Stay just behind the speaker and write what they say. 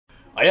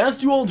I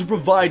asked you all to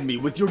provide me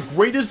with your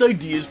greatest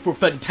ideas for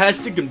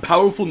fantastic and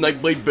powerful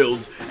Nightblade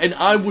builds, and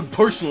I would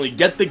personally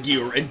get the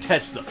gear and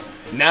test them.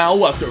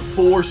 Now, after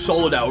 4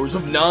 solid hours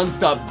of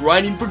non-stop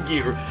grinding for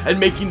gear and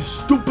making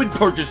stupid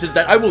purchases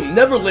that I will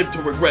never live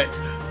to regret,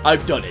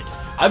 I've done it.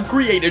 I've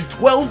created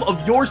 12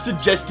 of your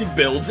suggested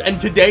builds,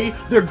 and today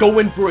they're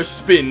going for a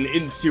spin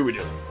in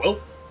Cyrodiil. Well,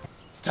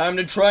 it's time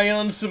to try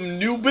on some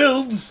new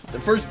builds. The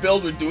first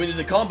build we're doing is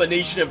a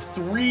combination of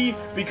 3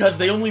 because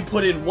they only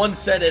put in 1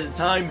 set at a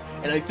time,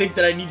 and I think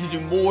that I need to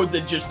do more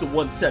than just the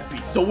 1 set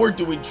piece. So we're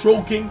doing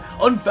Troll King,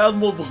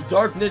 Unfathomable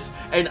Darkness,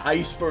 and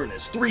Ice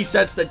Furnace. 3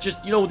 sets that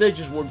just, you know, they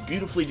just work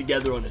beautifully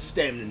together on a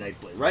Stamina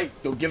Nightblade, right?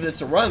 Go give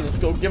this a run. Let's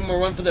go give them a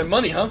run for their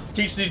money, huh?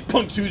 Teach these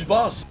punks who's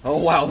boss. Oh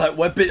wow, that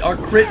weapon, our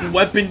crit and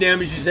weapon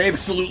damage is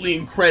absolutely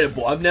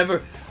incredible.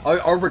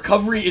 Our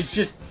recovery is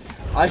just,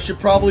 I should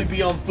probably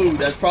be on food.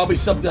 That's probably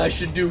something I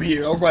should do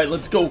here. Alright,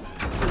 let's go.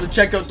 Let's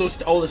check out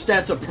those. Oh, the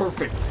stats are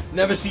perfect.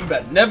 Never seen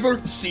better. Never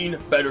seen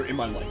better in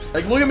my life.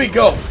 Like, look at me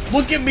go.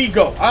 Look at me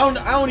go. I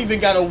don't even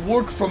gotta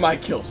work for my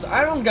kills.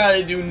 I don't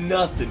gotta do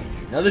nothing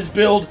here. Now, this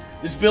build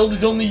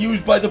is only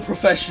used by the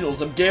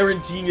professionals. I'm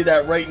guaranteeing you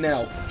that right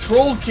now.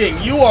 Troll King,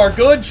 you are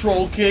good,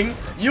 Troll King.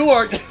 You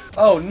are...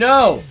 Oh,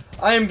 no.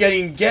 I am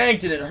getting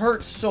ganked and it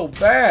hurts so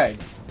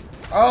bad.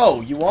 Oh,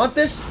 you want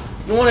this?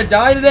 You want to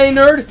die today,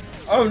 nerd?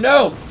 Oh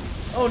no!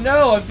 Oh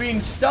no, I'm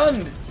being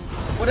stunned!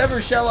 Whatever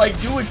shall I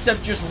do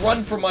except just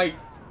run for my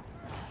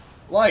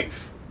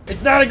life?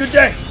 It's not a good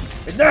day!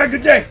 It's not a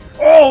good day!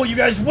 Oh, you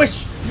guys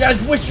wish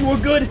you were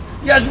good!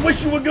 You guys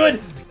wish you were good!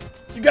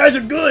 You guys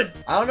are good!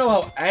 I don't know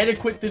how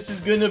adequate this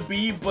is gonna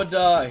be, but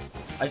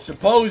I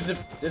suppose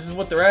if this is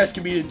what they're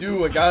asking me to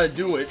do, I gotta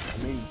do it.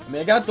 I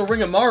mean, I got the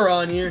Ring of Mara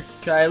on here.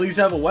 Can I at least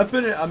have a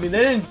weapon? I mean,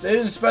 they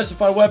didn't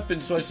specify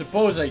weapons, so I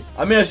suppose I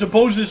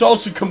suppose this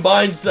also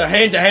combines the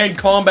hand-to-hand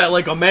combat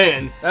like a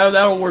man.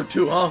 That'll work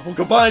too, huh? We'll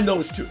combine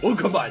those two.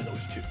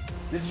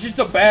 This is just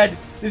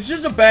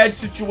a bad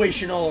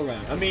situation all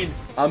around. I mean,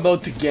 I'm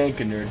about to gank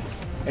a nerd,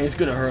 and it's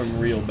gonna hurt him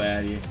real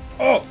bad here.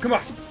 Oh, come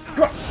on.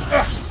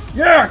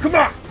 Yeah, come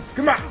on.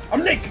 Come on,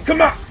 I'm naked,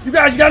 come on! You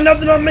guys got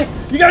nothing on me?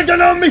 You guys got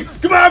nothing on me?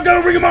 Come on, I've got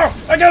to ring him out!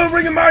 I gotta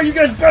ring him out! You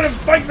guys better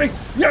fight me!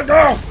 Yeah,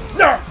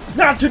 no!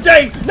 Not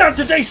today! Not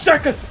today,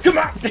 sucker! Come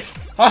on!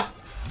 Huh?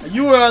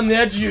 You were on the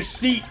edge of your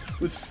seat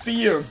with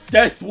fear of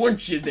death,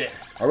 weren't you there?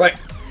 Alright,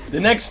 the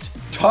next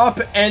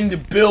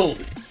top-end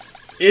build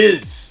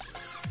is...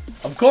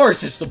 Of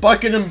course, it's the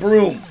Bucket and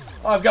Broom.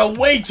 Oh, I've got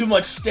way too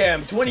much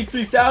stam.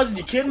 23,000,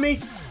 you kidding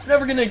me?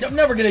 I'm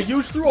never gonna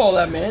use through all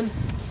that, man.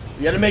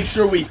 We gotta make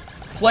sure we...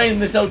 playing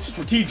this out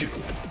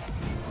strategically,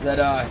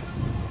 that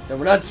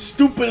we're not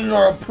stupid in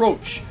our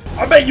approach.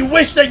 I bet you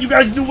wish that you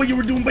guys knew what you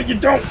were doing, but you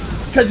don't,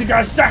 because you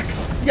got sack.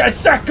 You got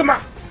sack. Come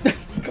on,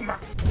 come on.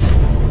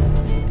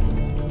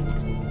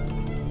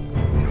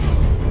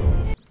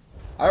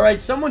 All right,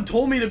 someone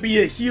told me to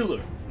be a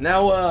healer.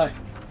 Now,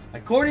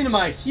 according to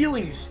my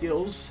healing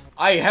skills,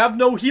 I have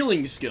no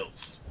healing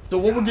skills. So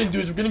what we're gonna do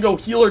is we're gonna go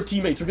heal our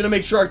teammates. We're gonna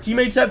make sure our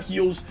teammates have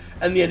heals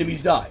and the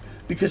enemies die,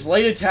 because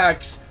light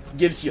attacks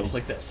gives heals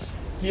like this.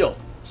 Heal.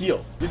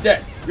 Heal. You're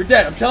dead. You're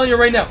dead. I'm telling you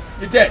right now.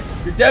 You're dead.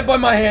 You're dead by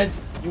my hands.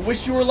 You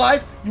wish you were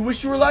alive? You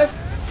wish you were alive?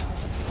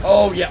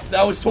 Oh, yeah.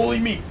 That was totally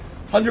me.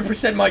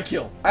 100% my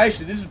kill.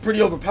 Actually, this is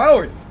pretty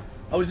overpowered.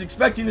 I was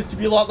expecting this to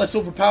be a lot less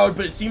overpowered,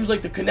 but it seems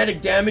like the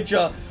kinetic damage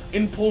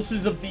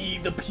impulses of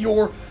the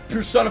pure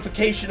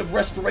personification of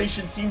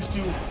restoration seems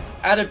to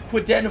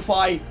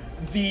identify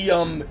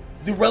the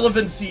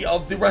relevancy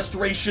of the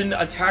restoration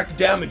attack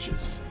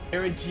damages. I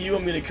guarantee you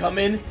I'm going to come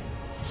in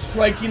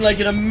striking like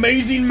an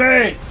amazing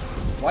man.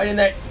 Right in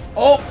that.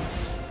 Oh.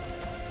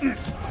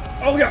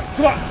 Oh, yeah.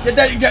 Come on. Get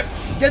that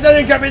incap. Get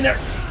that incap in there.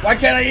 Why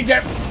can't I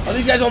incap? Are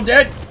these guys all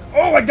dead?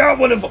 Oh, I got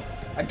one of them.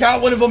 I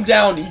got one of them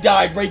down. He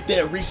died right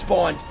there.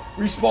 Respawned.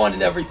 Respawned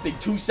and everything.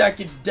 2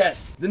 seconds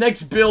death. The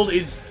next build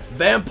is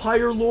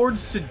Vampire Lord,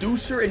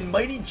 Seducer, and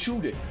Mighty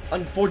Chudin.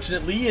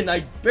 Unfortunately, and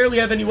I barely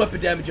have any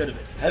weapon damage out of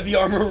it. Heavy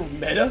armor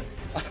meta?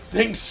 I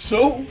think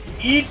so.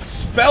 Eat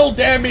spell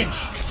damage.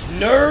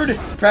 Nerd.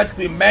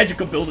 Practically a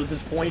magical build at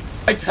this point.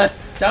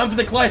 Time for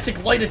the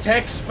classic light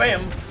attack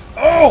spam.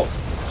 Oh!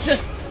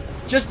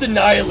 Just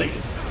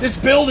annihilated. This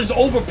build is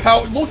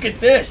overpowered. Look at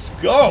this.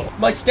 Go.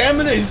 My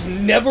stamina is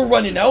never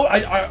running out.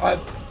 I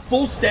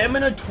full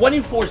stamina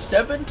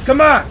 24/7. Come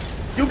on.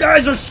 You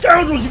guys are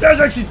scoundrels. You guys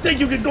actually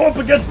think you can go up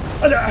against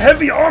a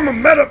heavy armor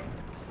meta?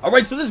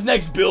 Alright, so this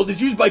next build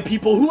is used by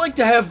people who like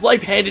to have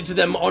life handed to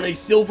them on a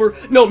silver...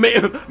 No,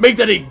 make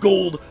that a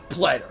gold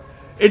platter.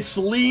 It's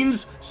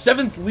Celine's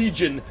 7th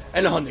Legion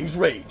and Hunting's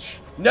Rage.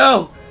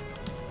 No!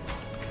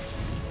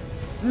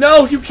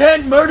 No, you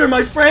can't murder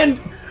my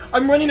friend!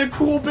 I'm running a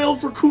cool build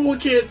for cool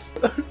kids!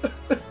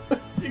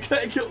 You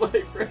can't kill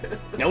my friend.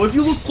 Now, if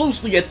you look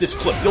closely at this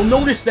clip, you'll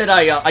notice that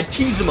I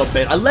tease him a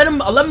bit. I let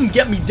him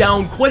get me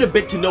down quite a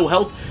bit to no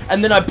health,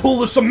 and then I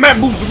pull some mad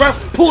moves around,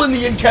 pull in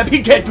the incap,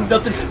 he can't do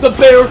nothing. The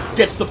bear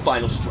gets the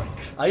final strike.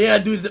 All you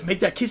gotta do is make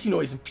that kissy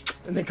noise,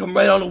 and they come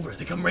right on over.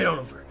 They come right on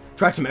over.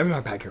 Track some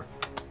everyone back here.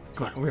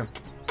 Come on, over here.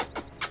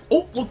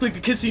 Oh, looked like the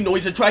kissing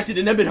noise attracted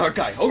an Ebon Heart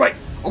guy. Alright,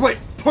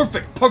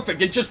 perfect,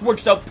 perfect. It just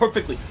works out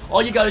perfectly.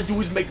 All you gotta do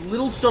is make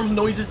little subtle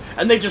noises,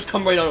 and they just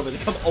come right on over. They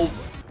come over.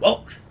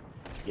 Well,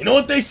 you know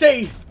what they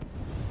say.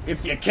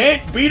 If you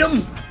can't beat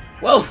them,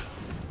 well,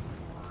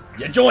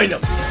 you join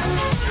them.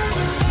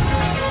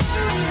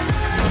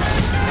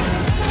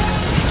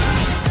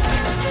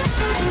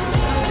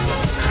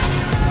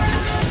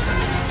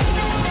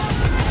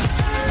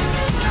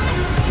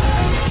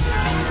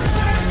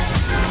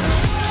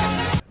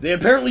 They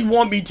apparently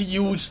want me to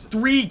use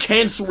 3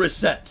 cancerous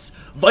sets.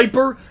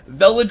 Viper,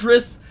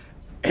 Veladrith,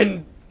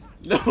 and...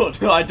 No,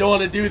 I don't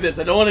want to do this.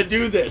 I don't want to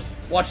do this.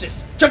 Watch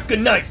this. Chuck a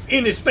knife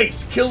in his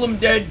face. Kill him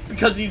dead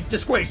because he's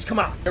disgraced. Come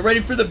on. Get ready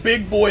for the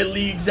big boy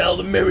leagues,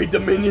 Aldemary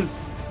Dominion.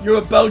 You're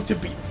about to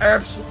be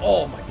absolute...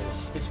 Oh my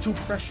goodness. It's too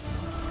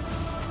precious.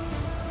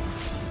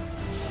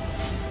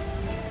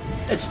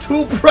 It's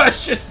too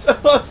precious.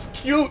 It's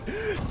cute.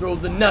 Throw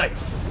the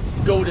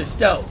knife. Go to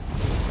stealth.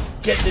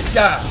 Get this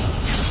guy.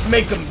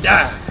 Make him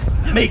die.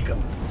 Make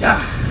him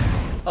die.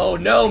 Oh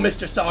no,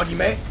 Mr. Soggy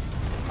Man.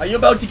 Are you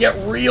about to get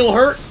real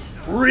hurt?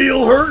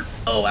 Real hurt?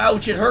 Oh,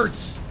 ouch, it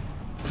hurts.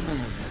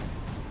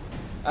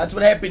 That's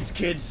what happens,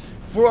 kids.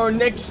 For our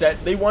next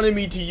set, they wanted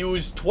me to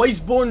use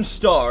Twiceborn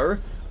Star,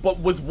 but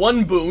with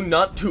 1 boon,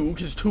 not 2,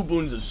 because 2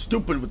 boons is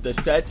stupid with this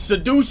set.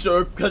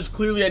 Seducer, because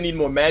clearly I need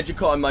more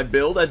Magicka on my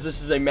build, as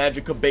this is a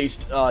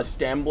Magicka-based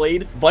Stam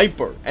Blade.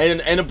 Viper,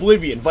 and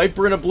Oblivion.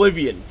 Viper and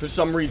Oblivion, for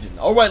some reason.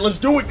 Alright, let's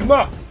do it, come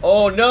on!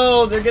 Oh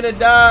no, they're gonna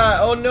die!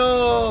 Oh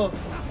no!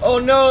 Oh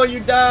no,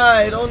 you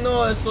died! Oh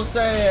no, it's so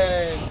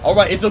sad!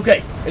 Alright, it's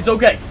okay. It's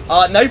okay.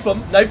 Knife him.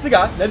 Knife the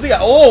guy. Knife the guy.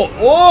 Oh!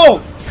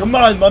 Oh! Come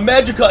on, my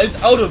Magicka is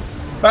out of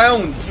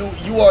bounds. You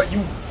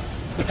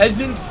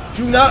peasants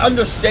do not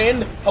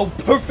understand how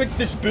perfect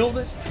this build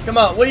is. Come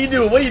on, what are you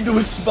doing? What are you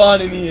doing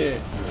spawning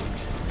here?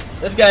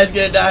 This guy's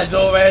gonna die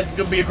so fast, it's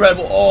gonna be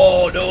incredible.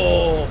 Oh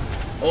no!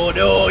 Oh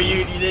no,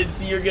 you didn't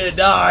see you're gonna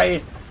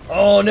die.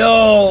 Oh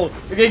no!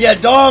 You're gonna get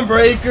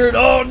Dawnbreakered.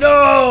 Oh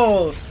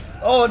no!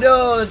 Oh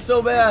no, that's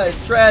so bad.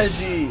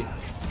 Strategy.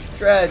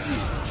 Strategy.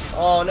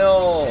 Oh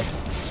no.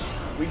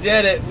 We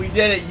did it. We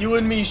did it. You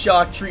and me,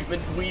 shock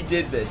treatment. We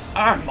did this.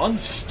 I'm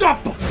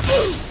unstoppable.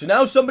 So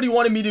now somebody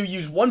wanted me to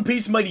use 1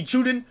 piece Mighty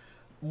Chuden,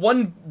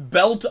 1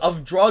 belt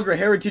of Draugr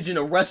Heritage, and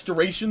a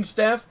restoration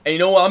staff. And you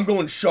know what? I'm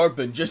going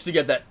Sharpen just to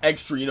get that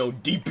extra, you know,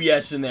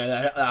 DPS in there.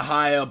 That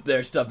high up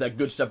there stuff. That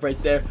good stuff right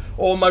there.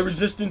 Oh, my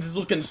resistance is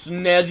looking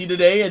snazzy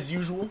today, as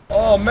usual.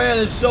 Oh, man,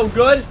 it's so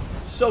good.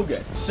 So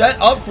good. Set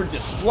up for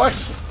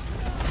destruction.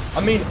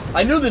 I mean,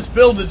 I knew this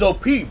build is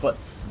OP, but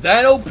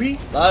that OP? A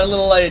lot of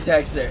little light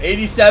attacks there.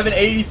 87,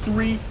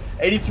 83,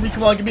 83.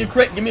 Come on, give me a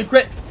crit. Give me a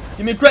crit.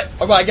 Give me a crit.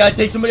 All right, I gotta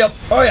take somebody up.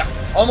 Oh yeah,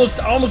 almost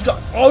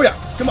got. Oh yeah,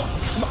 come on,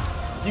 come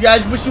on. You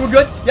guys wish you were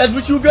good. You guys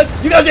wish you were good.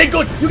 You guys ain't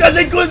good. You guys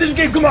ain't good in this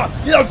game. Come on.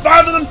 You got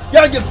 5 of them. You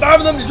gotta get 5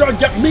 of them to try and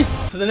get me.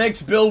 So the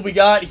next build we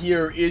got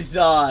here is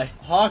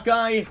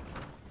Hawkeye,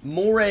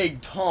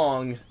 Morag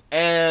Tong,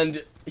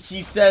 and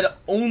he said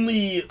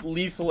only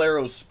lethal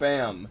arrow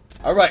spam.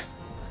 Alright,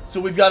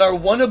 so we've got our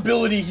 1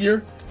 ability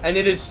here, and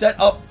it is set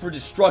up for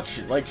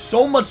destruction. Like,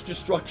 so much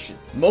destruction.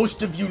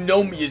 Most of you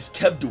know me as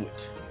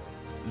Kevduit.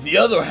 The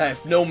other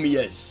half know me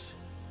as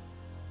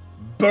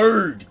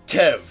Bird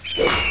Kev.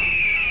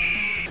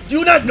 Do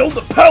you not know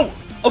the power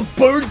of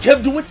Bird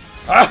Kevduit?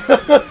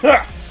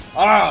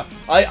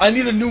 I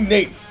need a new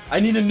name. I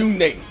need a new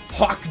name.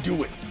 Hawk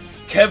do it.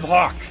 Kev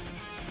Hawk.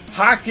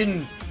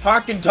 Hawkin'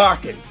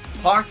 talkin'.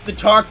 Hawk the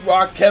Talk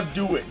Rock,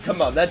 Kevduit.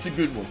 Come on, that's a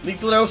good one.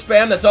 Lethal arrow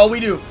spam, that's all we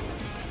do.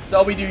 That's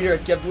all we do here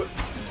at Kevduit.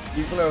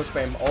 Lethal arrow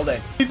spam all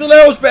day. Lethal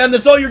arrow spam,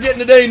 that's all you're getting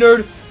today,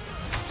 nerd.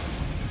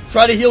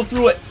 Try to heal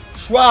through it.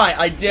 Try,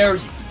 I dare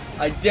you.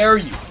 I dare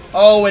you.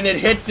 Oh, and it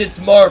hits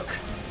its mark.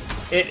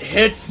 It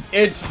hits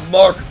its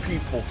mark,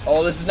 people.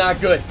 Oh, this is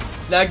not good.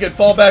 Not good.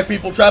 Fall back,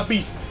 people. Trap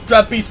beast.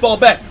 Trap beast, fall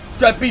back.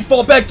 Trap beast,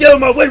 fall back. Get out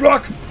of my way,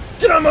 Rock.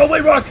 Get out of my way,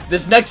 Rock!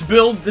 This next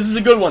build, this is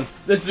a good one.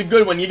 This is a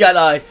good one. You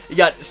got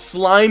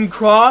Slime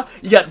Craw,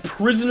 you got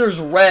Prisoner's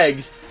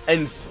Rags,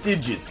 and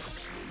Stygians.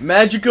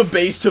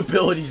 Magicka-based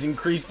abilities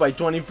increased by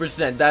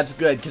 20%. That's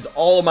good, because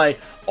all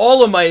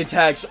of my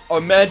attacks are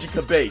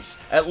Magicka-based.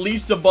 At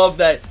least above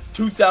that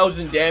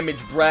 2,000 damage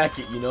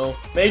bracket, you know?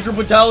 Major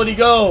Brutality,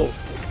 go!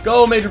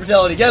 Go, Major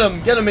Brutality. Get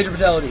him, Major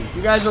Brutality.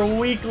 You guys are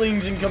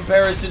weaklings in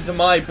comparison to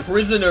my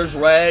Prisoner's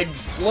Rags.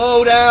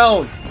 Slow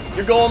down!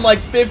 You're going like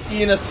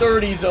 50 in a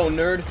 30 zone,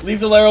 nerd.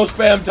 Lethal arrow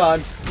spam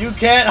time. You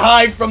can't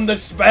hide from the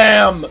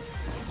spam.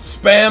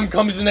 Spam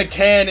comes in a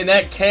can, and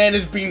that can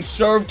is being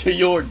served to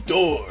your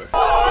door.